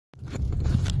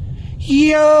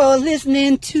You're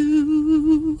listening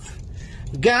to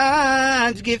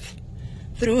God's gift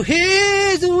through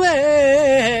His Word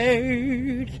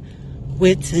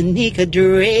with Tanika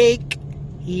Drake.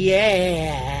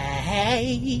 Yeah,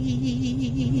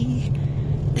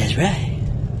 that's right.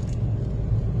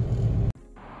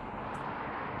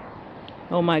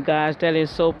 Oh my gosh, that is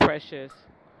so precious.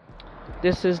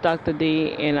 This is Dr.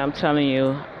 D, and I'm telling you,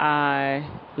 I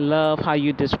love how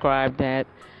you describe that.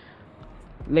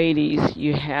 Ladies,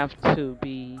 you have to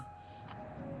be,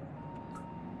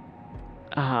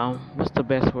 what's the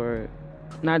best word?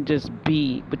 Not just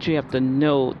be, but you have to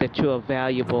know that you are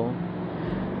valuable.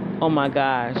 Oh my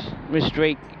gosh, Miss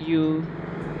Drake, you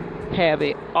have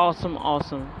it awesome,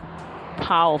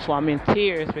 powerful. I'm in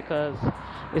tears because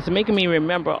it's making me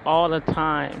remember all the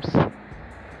times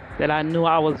that I knew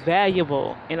I was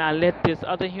valuable and I let this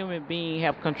other human being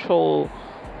have control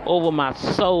over my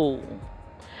soul.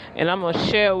 And I'm going to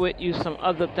share with you some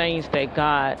other things that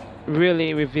God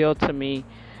really revealed to me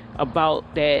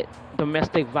about that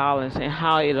domestic violence and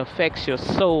how it affects your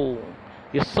soul.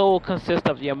 Your soul consists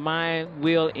of your mind,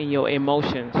 will, and your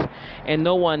emotions. And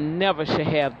no one never should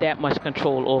have that much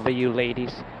control over you,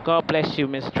 ladies. God bless you,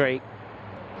 Miss Drake.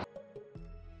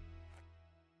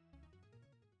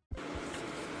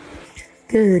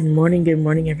 Good morning,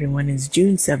 everyone. It's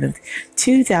June 7th,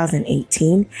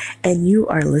 2018, and you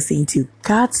are listening to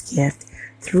God's Gift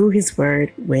through His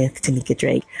Word with Tanika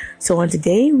Drake. So on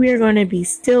today, we are going to be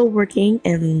still working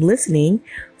and listening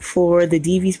for the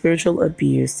DV spiritual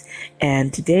abuse.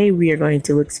 And today we are going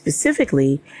to look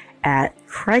specifically at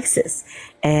crisis.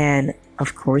 And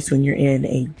of course, when you're in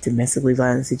a domestically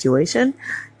violent situation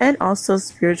and also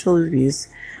spiritual abuse,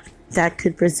 that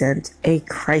could present a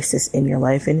crisis in your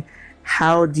life. And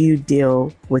how do you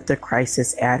deal with the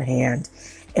crisis at hand?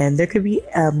 And there could be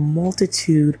a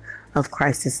multitude of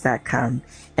crises that come.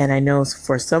 And I know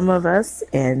for some of us,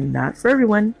 and not for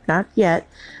everyone, not yet,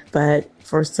 but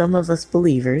for some of us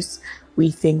believers,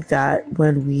 we think that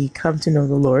when we come to know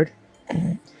the Lord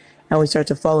and we start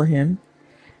to follow Him,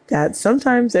 that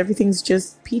sometimes everything's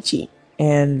just peachy.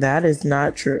 And that is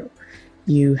not true.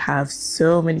 You have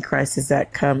so many crises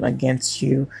that come against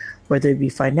you, whether it be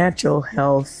financial,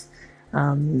 health,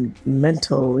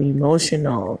 mental,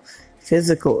 emotional,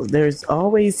 physical. There's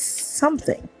always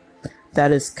something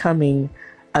that is coming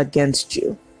against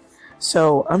you.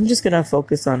 So I'm just going to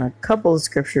focus on a couple of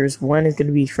scriptures. One is going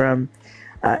to be from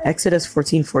Exodus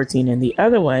 14:14, and the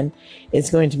other one is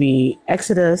going to be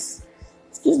Exodus,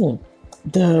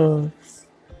 the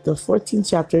 14th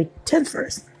chapter, 10th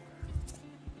verse.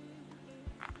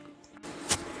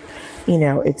 You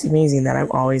know, it's amazing that I'm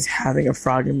always having a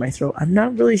frog in my throat. I'm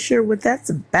not really sure what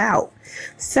that's about.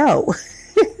 So,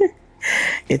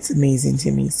 it's amazing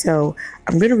to me. So,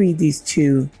 I'm going to read these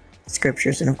two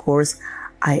scriptures. And of course,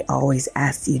 I always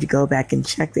ask you to go back and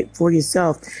check it for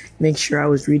yourself. Make sure I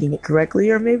was reading it correctly.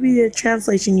 Or maybe the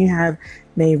translation you have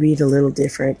may read a little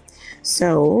different.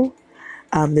 So,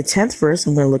 the 10th verse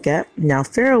I'm going to look at. Now,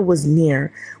 Pharaoh was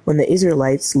near when the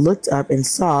Israelites looked up and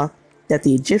saw that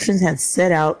the Egyptians had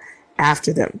set out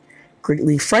after them.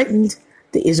 Greatly frightened,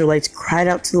 the Israelites cried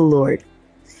out to the Lord.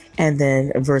 And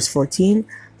then verse 14,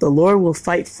 the Lord will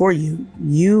fight for you.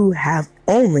 You have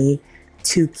only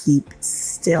to keep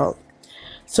still.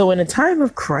 So in a time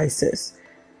of crisis,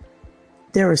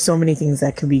 there are so many things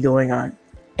that can be going on.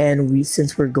 And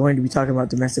since we're going to be talking about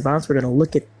domestic violence, we're going to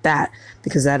look at that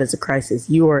because that is a crisis.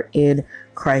 You are in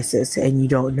crisis and you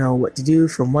don't know what to do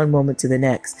from one moment to the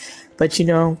next. But you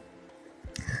don't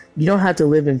have to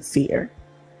live in fear.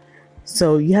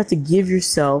 So you have to give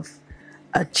yourself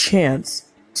a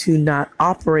chance to not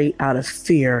operate out of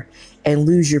fear and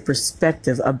lose your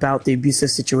perspective about the abusive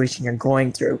situation you're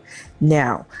going through.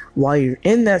 Now, while you're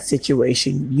in that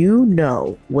situation, you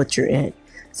know what you're in.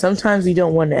 Sometimes we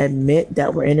don't want to admit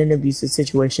that we're in an abusive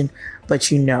situation, but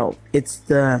it's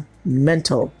the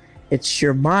mental, it's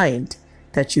your mind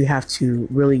that you have to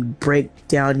really break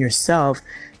down yourself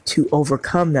to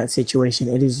overcome that situation.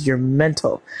 It is your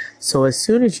mental. So as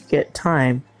soon as you get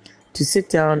time to sit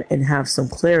down and have some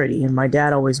clarity, and my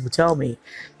dad always would tell me,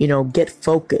 get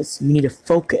focused. You need to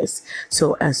focus.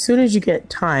 So as soon as you get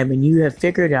time and you have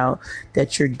figured out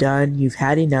that you're done, you've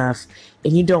had enough,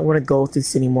 and you don't want to go through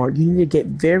this anymore, you need to get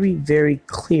very, very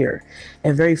clear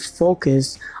and very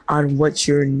focused on what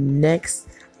your next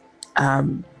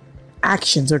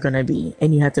actions are going to be.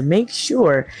 And you have to make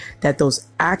sure that those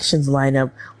actions line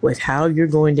up with how you're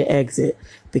going to exit,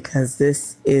 because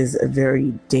this is a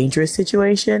very dangerous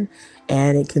situation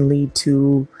and it can lead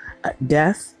to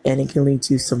death, and it can lead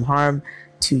to some harm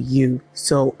to you.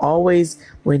 So always,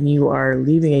 when you are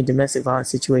leaving a domestic violence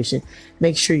situation,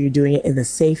 make sure you're doing it in the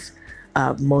safe,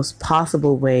 most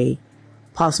possible way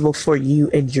possible for you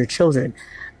and your children.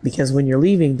 Because when you're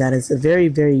leaving, that is a very,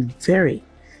 very, very,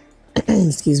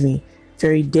 excuse me,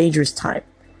 very dangerous time.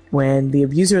 When the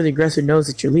abuser or the aggressor knows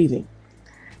that you're leaving,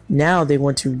 now they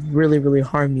want to really, really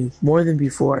harm you more than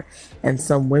before. And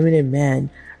some women and men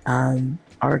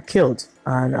are killed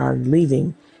on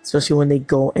leaving, especially when they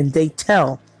go and they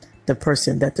tell the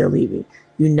person that they're leaving.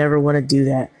 You never want to do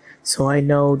that. So I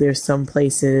know there's some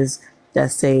places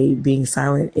that say being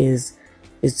silent is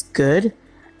good,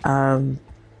 and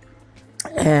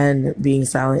being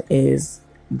silent is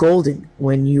golden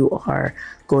when you are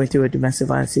going through a domestic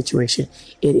violence situation.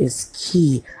 It is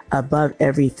key above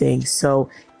everything. So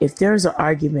if there's an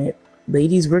argument,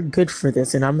 ladies, we're good for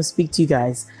this, and I'm gonna speak to you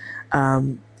guys.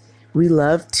 We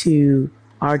love to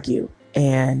argue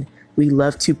and we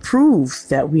love to prove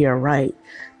that we are right.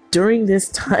 During this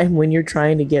time when you're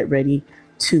trying to get ready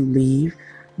to leave,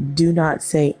 do not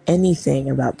say anything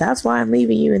about that's why I'm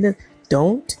leaving you, and then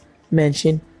don't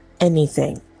mention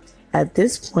anything. At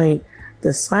this point,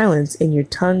 the silence and your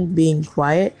tongue being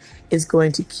quiet is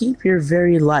going to keep your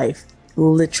very life,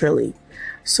 literally.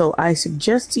 So I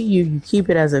suggest to you, you keep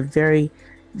it as a very,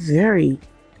 very,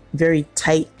 very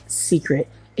tight secret,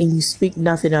 and you speak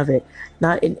nothing of it.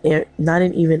 Not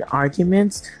in even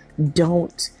arguments.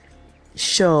 Don't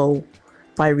show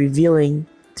by revealing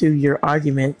through your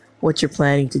argument what you're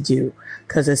planning to do,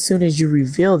 because as soon as you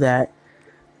reveal that,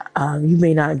 you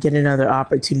may not get another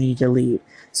opportunity to leave.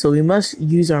 So we must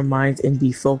use our minds and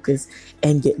be focused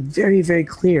and get very, very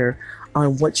clear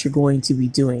on what you're going to be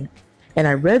doing. And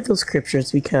I read those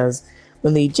scriptures because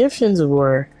when the Egyptians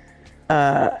were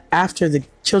after the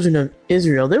children of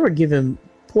Israel, they were giving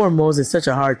poor Moses such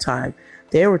a hard time.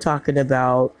 They were talking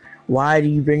about, why do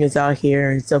you bring us out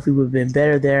here and stuff? We would have been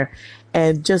better there.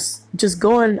 And just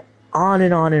going on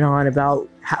and on and on about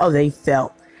how they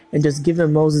felt, and just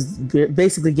giving Moses,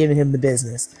 basically giving him the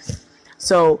business.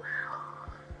 So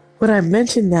what I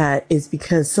mentioned that is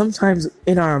because sometimes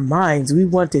in our minds, we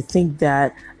want to think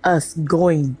that us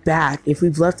going back, if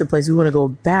we've left a place, we want to go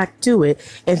back to it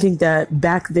and think that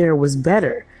back there was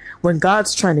better. When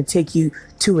God's trying to take you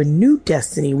to a new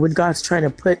destiny, when God's trying to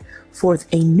put forth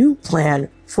a new plan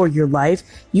for your life,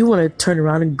 you want to turn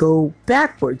around and go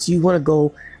backwards. You want to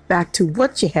go back to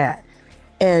what you had.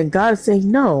 And God's saying,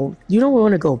 no, you don't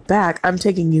want to go back. I'm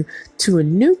taking you to a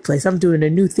new place. I'm doing a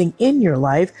new thing in your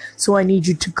life. So I need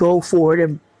you to go forward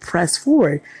and press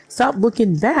forward. Stop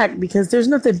looking back, because there's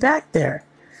nothing back there.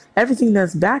 Everything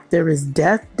that's back there is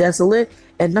death, desolate,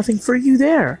 and nothing for you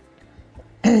there.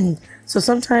 So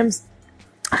sometimes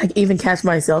I even catch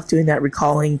myself doing that,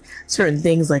 recalling certain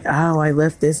things like, oh, I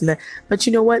left this and that. But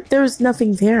you know what? There's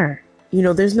nothing there.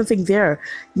 There's nothing there.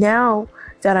 Now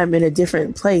that I'm in a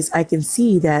different place, I can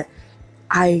see that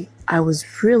I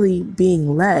was really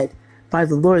being led by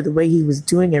the Lord, the way he was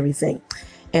doing everything.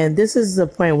 And this is the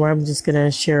point where I'm just going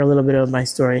to share a little bit of my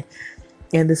story,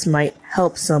 and this might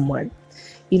help someone.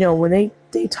 When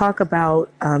they talk about,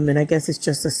 and I guess it's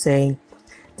just a saying,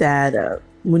 that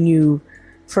when you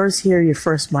first hear your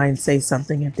first mind say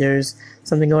something, if there's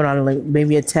something going on, like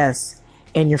maybe a test,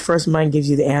 and your first mind gives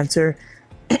you the answer,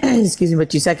 excuse me,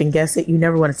 but you second guess it, you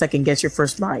never want to second guess your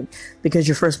first mind, because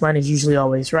your first mind is usually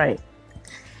always right.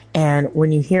 And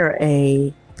when you hear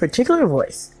a particular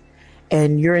voice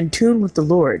and you're in tune with the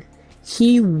Lord,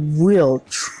 he will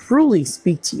truly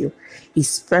speak to you,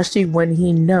 especially when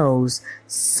he knows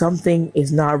something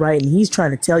is not right and he's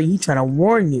trying to tell you, he's trying to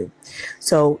warn you.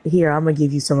 So here, I'm going to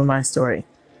give you some of my story.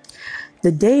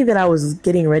 The day that I was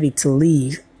getting ready to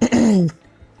leave and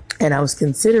I was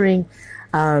considering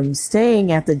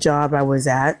staying at the job I was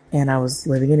at, and I was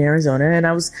living in Arizona, and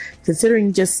I was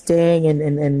considering just staying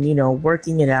and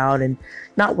working it out, and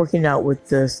not working out with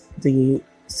the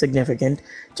significant,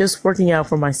 just working out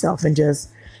for myself, and just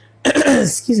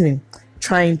excuse me,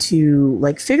 trying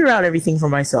to figure out everything for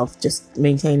myself, just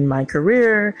maintain my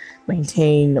career,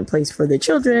 maintain a place for the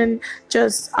children.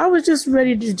 I was just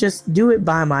ready to just do it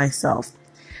by myself.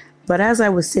 But as I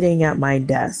was sitting at my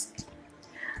desk,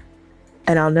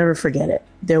 and I'll never forget it,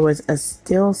 there was a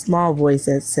still small voice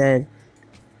that said,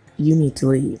 you need to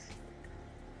leave.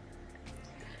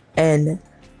 And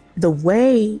the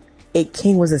way it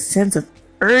came was a sense of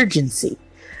urgency.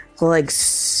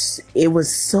 It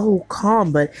was so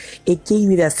calm, but it gave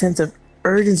me that sense of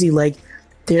urgency, like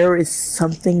there is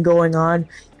something going on.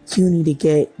 You need to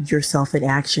get yourself in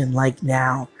action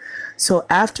now. So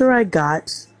after I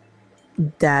got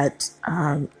that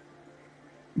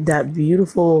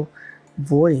beautiful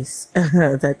voice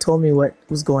that told me what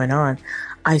was going on,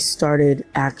 I started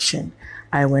action.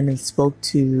 I went and spoke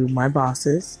to my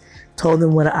bosses, told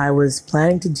them what I was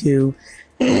planning to do,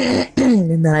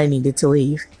 and that I needed to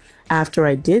leave. After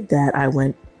I did that, I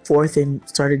went forth and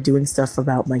started doing stuff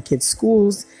about my kids'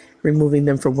 schools, removing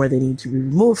them from where they need to be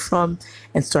removed from,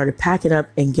 and started packing up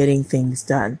and getting things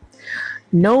done.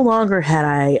 No longer had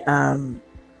I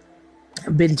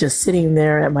been just sitting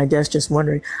there at my desk just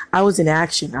wondering. I was in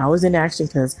action. I was in action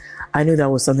because I knew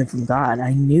that was something from God.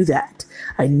 I knew that.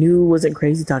 I knew it wasn't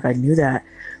crazy talk. I knew that.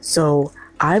 So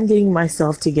I'm getting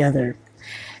myself together.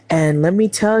 And let me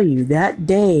tell you, that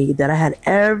day that I had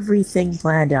everything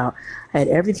planned out,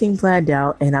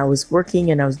 and I was working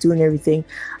and I was doing everything.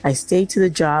 I stayed to the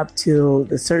job till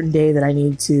the certain day that I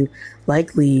needed to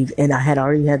leave. And I had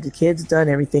already had the kids done,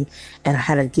 everything. And I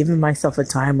had given myself a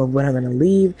time of when I'm going to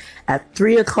leave at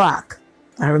 3:00.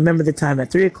 I remember the time at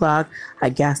 3:00. I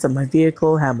gassed up my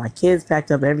vehicle, had my kids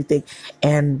packed up, everything,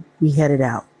 and we headed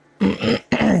out.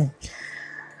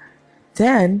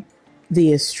 Then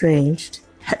the estranged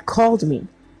had called me.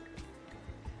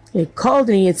 It called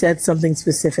me. It said something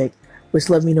specific, which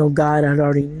let me know God had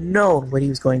already known what he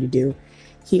was going to do.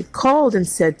 He called and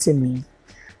said to me,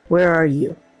 "Where are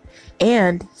you?"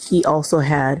 And he also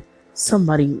had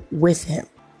somebody with him.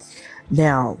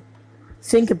 Now,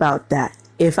 think about that.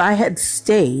 If I had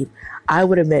stayed, I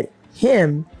would have met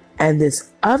him and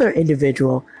this other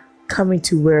individual coming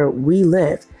to where we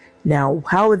live. Now,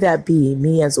 how would that be?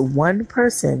 Me as one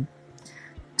person,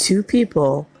 two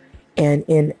people, and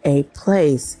in a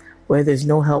place where there's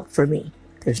no help for me.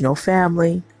 There's no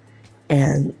family,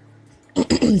 and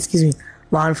excuse me,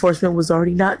 law enforcement was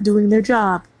already not doing their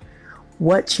job.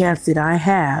 What chance did I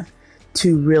have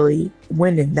to really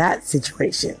win in that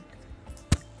situation?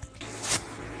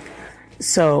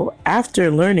 So after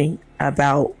learning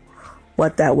about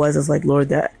what that was, I was like, Lord,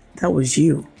 that was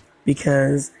you,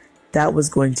 because that was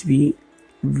going to be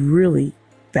really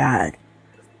bad.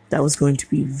 That was going to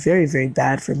be very, very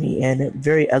bad for me, and a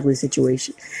very ugly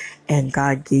situation. And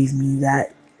God gave me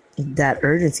that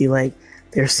urgency, like,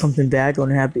 there's something bad going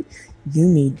to happen. You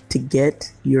need to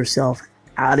get yourself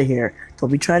out of here.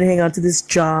 Don't be trying to hang on to this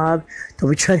job. Don't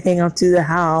be trying to hang on to the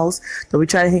house. Don't be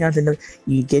trying to hang on to no.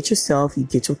 You get yourself, you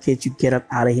get your kids, you get up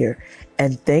out of here.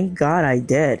 And thank God I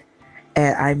did.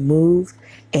 And I moved,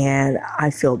 and I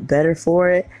felt better for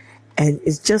it. And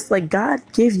it's just like God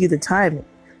gives you the timing.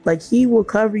 Like, he will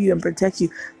cover you and protect you.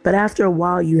 But after a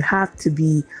while, you have to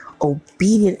be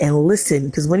obedient and listen.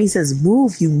 Because when he says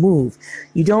move, you move.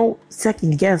 You don't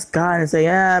second guess God and say,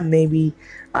 maybe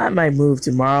I might move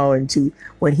tomorrow.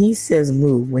 When he says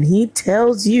move, when he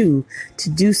tells you to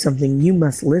do something, you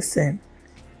must listen.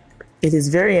 It is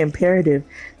very imperative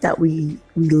that we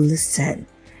listen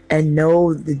and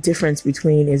know the difference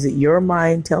between, is it your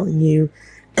mind telling you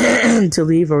to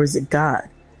leave, or is it God?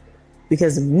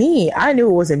 Because me, I knew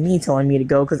it wasn't me telling me to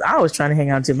go, because I was trying to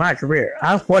hang on to my career.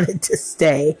 I wanted to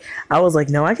stay. I was like,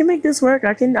 no, I can make this work.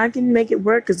 I can make it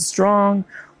work as a strong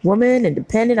woman,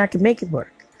 independent. I can make it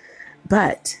work.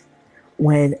 But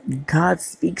when God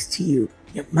speaks to you,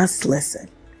 you must listen.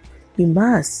 You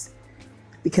must.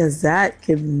 Because that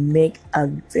can make a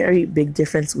very big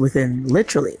difference within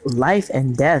literally life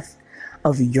and death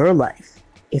of your life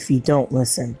if you don't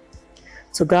listen.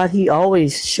 So God, he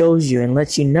always shows you and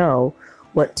lets you know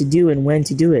what to do and when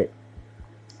to do it.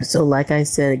 So like I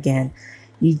said again,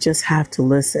 you just have to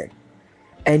listen.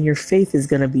 And your faith is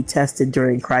going to be tested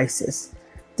during crisis.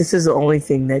 This is the only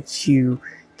thing that you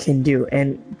can do.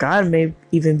 And God may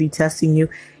even be testing you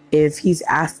if he's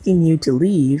asking you to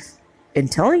leave and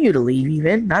telling you to leave,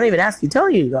 even not even asking,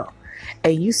 telling you to go.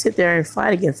 And you sit there and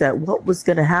fight against that. What was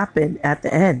going to happen at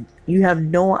the end? You have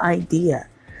no idea.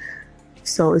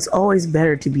 So it's always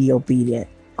better to be obedient.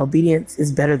 Obedience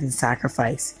is better than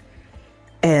sacrifice.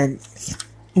 And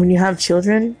when you have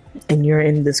children and you're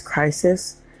in this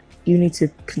crisis, you need to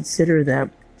consider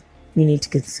them. You need to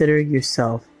consider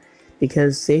yourself,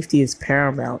 because safety is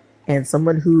paramount. And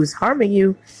someone who is harming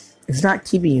you is not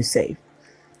keeping you safe.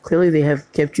 Clearly, they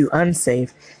have kept you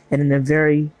unsafe and in a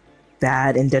very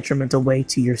bad and detrimental way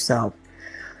to yourself.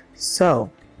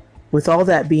 So, with all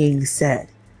that being said,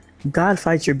 God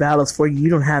fights your battles for you. You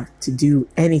don't have to do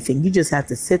anything. You just have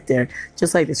to sit there.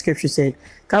 Just like the scripture said,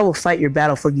 God will fight your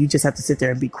battle for you. You just have to sit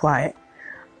there and be quiet.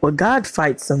 When God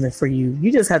fights something for you,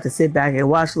 you just have to sit back and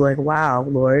watch, like, wow,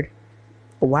 Lord,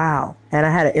 wow. And I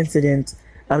had an incident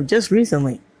just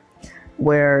recently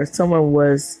where someone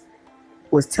was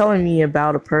telling me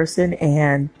about a person,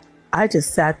 and I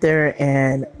just sat there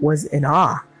and was in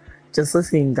awe, just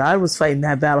listening. God was fighting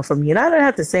that battle for me, and I didn't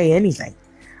have to say anything.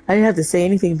 I didn't have to say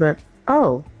anything but,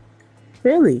 oh,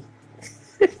 Really.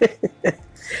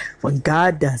 When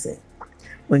God does it,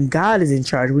 when God is in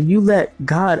charge, when you let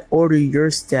God order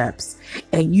your steps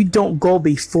and you don't go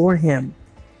before him,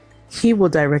 he will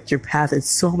direct your path in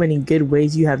so many good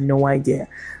ways you have no idea.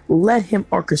 Let him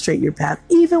orchestrate your path,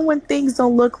 even when things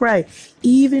don't look right,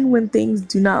 even when things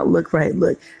do not look right.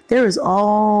 Look, there is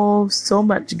all so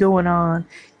much going on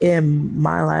in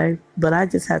my life, but I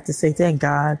just have to say thank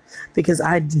God, because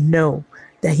I know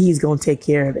that he's going to take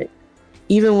care of it.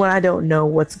 Even when I don't know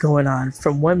what's going on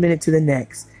from one minute to the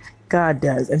next, God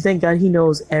does. And thank God he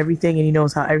knows everything, and he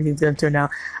knows how everything's going to turn out.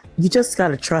 You just got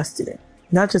to trust in it.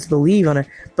 Not just believe on it,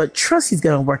 but trust he's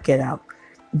going to work it out.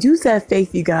 Use that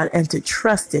faith you got and to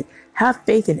trust it. Have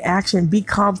faith in action. Be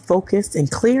calm, focused,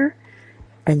 and clear.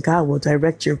 And God will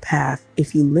direct your path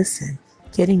if you listen.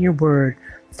 Get in your word.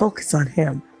 Focus on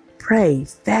him. Pray,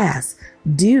 fast,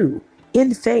 do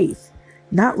in faith.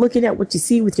 Not looking at what you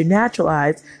see with your natural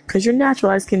eyes, because your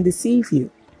natural eyes can deceive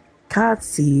you. God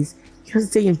sees. You have to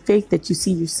stay in faith that you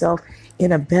see yourself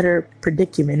in a better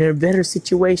predicament, in a better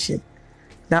situation.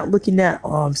 Not looking at,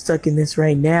 oh, I'm stuck in this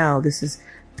right now. This is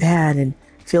bad, and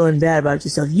feeling bad about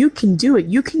yourself. You can do it.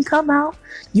 You can come out.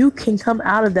 You can come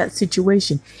out of that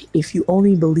situation if you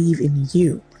only believe in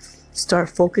you. Start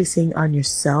focusing on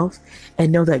yourself and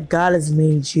know that God has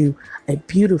made you a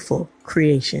beautiful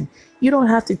creation. You don't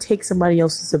have to take somebody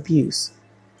else's abuse.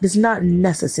 It's not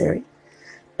necessary.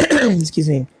 Excuse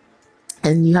me.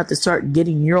 And you have to start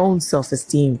getting your own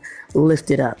self-esteem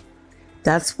lifted up.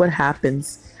 That's what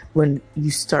happens when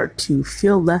you start to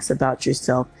feel less about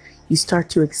yourself. You start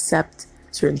to accept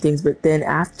certain things, but then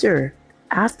after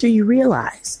you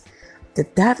realize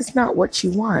that that is not what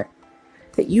you want,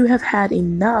 that you have had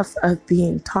enough of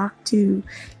being talked to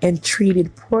and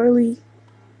treated poorly,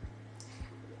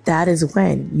 that is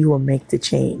when you will make the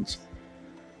change.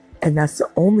 And that's the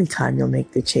only time you'll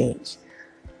make the change.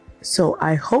 So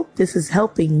I hope this is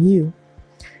helping you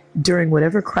during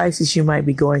whatever crisis you might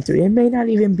be going through. It may not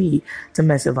even be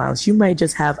domestic violence. You might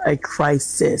just have a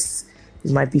crisis.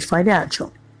 It might be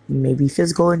financial. It may be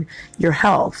physical in your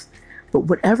health. But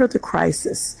whatever the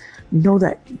crisis, know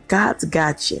that God's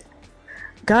got you.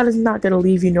 God is not going to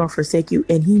leave you nor forsake you.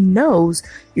 And he knows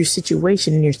your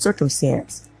situation and your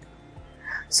circumstance.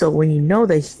 So when you know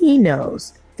that he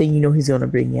knows, then you know he's going to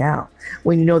bring you out.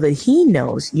 When you know that he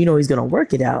knows, you know he's going to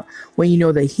work it out. When you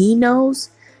know that he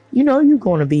knows, you know you're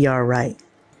going to be all right.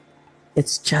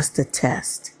 It's just a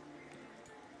test.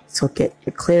 So get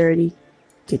your clarity,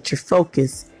 get your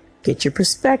focus, get your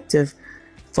perspective,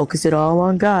 focus it all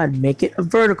on God. Make it a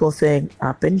vertical thing,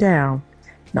 up and down,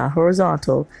 not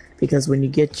horizontal. Because when you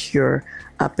get your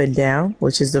up and down,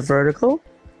 which is the vertical,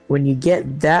 when you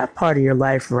get that part of your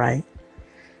life right,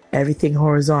 everything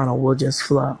horizontal will just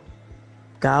flow.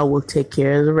 God will take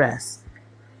care of the rest.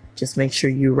 Just make sure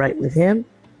you're right with him,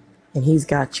 and he's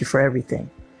got you for everything.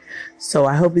 So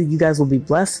I hope that you guys will be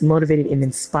blessed, motivated, and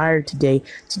inspired today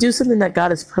to do something that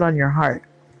God has put on your heart.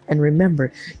 And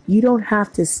remember, you don't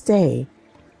have to stay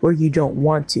where you don't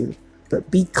want to,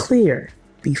 but be clear,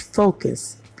 be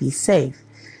focused, be safe,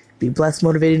 be blessed,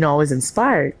 motivated, and always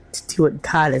inspired to do what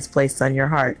God has placed on your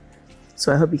heart.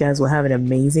 So I hope you guys will have an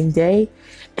amazing day.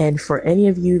 And for any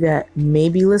of you that may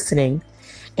be listening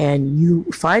and you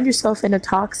find yourself in a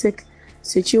toxic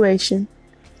situation,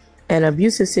 an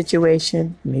abusive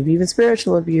situation, maybe even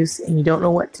spiritual abuse, and you don't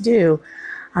know what to do,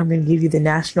 I'm going to give you the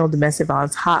National Domestic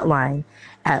Violence Hotline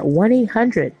at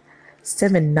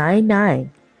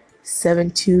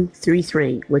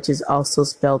 1-800-799-7233, which is also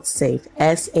spelled SAFE,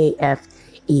 SAFE.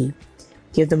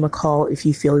 Give them a call if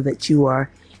you feel that you are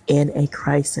in a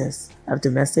crisis of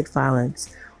domestic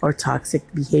violence or toxic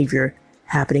behavior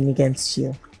happening against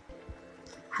you.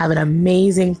 Have an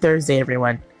amazing Thursday,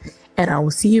 everyone, and I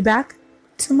will see you back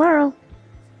tomorrow.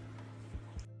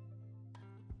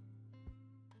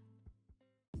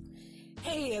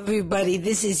 Hey everybody,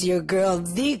 this is your girl,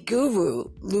 the Guru,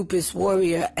 Lupus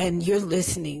Warrior, and you're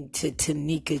listening to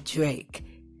Tanika Drake.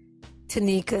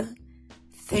 Tanika,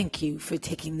 thank you for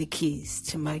taking the keys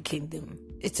to my kingdom.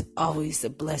 It's always a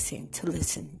blessing to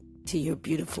listen to your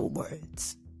beautiful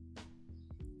words.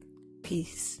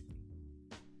 Peace.